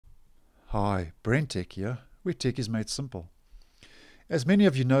Hi, BrenTech here, where tech is made simple. As many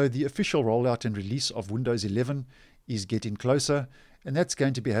of you know, the official rollout and release of Windows 11 is getting closer, and that's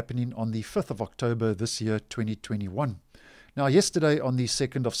going to be happening on the 5th of October this year, 2021. Now, yesterday on the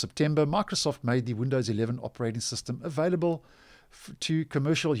 2nd of September, Microsoft made the Windows 11 operating system available to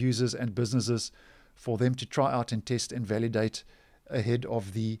commercial users and businesses for them to try out and test and validate ahead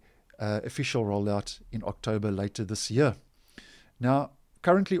of the official rollout in October later this year. Now,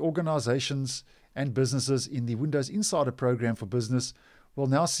 currently, organizations and businesses in the Windows Insider program for business will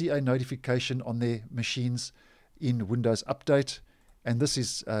now see a notification on their machines in Windows Update. And this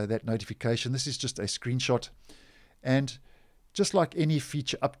is that notification. This is just a screenshot. And just like any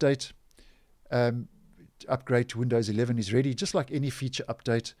feature update, upgrade to Windows 11 is ready. Just like any feature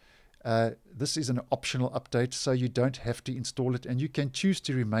update, this is an optional update, so you don't have to install it. And you can choose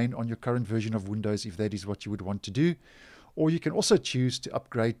to remain on your current version of Windows if that is what you would want to do. Or you can also choose to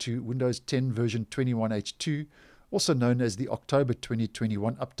upgrade to Windows 10 version 21H2, also known as the October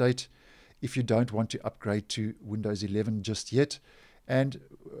 2021 update, if you don't want to upgrade to Windows 11 just yet. And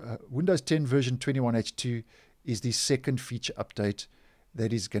Windows 10 version 21H2 is the second feature update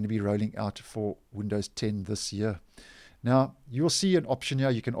that is going to be rolling out for Windows 10 this year. Now, you'll see an option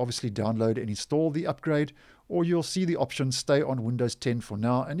here. You can obviously download and install the upgrade, or you'll see the option stay on Windows 10 for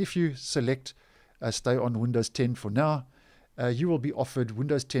now. And if you select stay on Windows 10 for now, you will be offered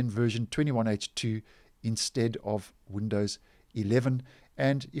Windows 10 version 21H2 instead of Windows 11.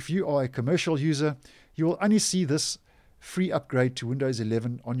 And if you are a commercial user, you will only see this free upgrade to Windows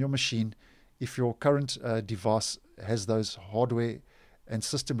 11 on your machine if your current device has those hardware and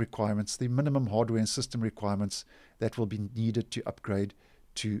system requirements, the minimum hardware and system requirements that will be needed to upgrade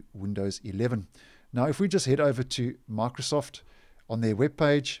to Windows 11. Now, if we just head over to Microsoft on their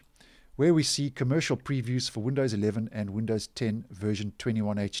webpage, where we see commercial previews for Windows 11 and Windows 10 version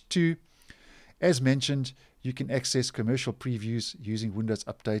 21H2. As mentioned, you can access commercial previews using Windows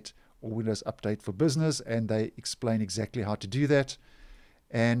Update or Windows Update for Business, and they explain exactly how to do that.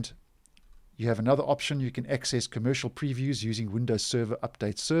 And you have another option. You can access commercial previews using Windows Server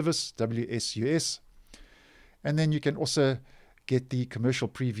Update Service, WSUS. And then you can also get the commercial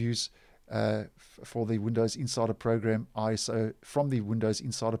previews for the Windows Insider Program ISO from the Windows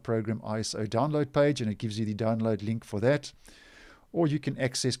Insider Program ISO download page, and it gives you the download link for that. Or you can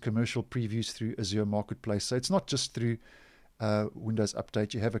access commercial previews through Azure Marketplace. So it's not just through Windows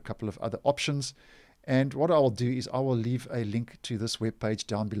Update. You have a couple of other options. And what I will do is I will leave a link to this web page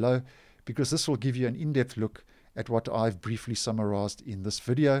down below, because this will give you an in-depth look at what I've briefly summarized in this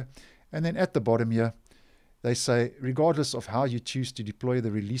video. And then at the bottom here, they say, regardless of how you choose to deploy the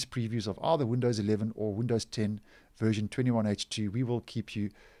release previews of either Windows 11 or Windows 10 version 21H2, we will keep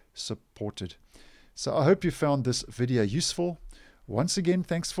you supported. So I hope you found this video useful. Once again,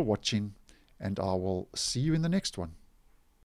 thanks for watching, and I will see you in the next one.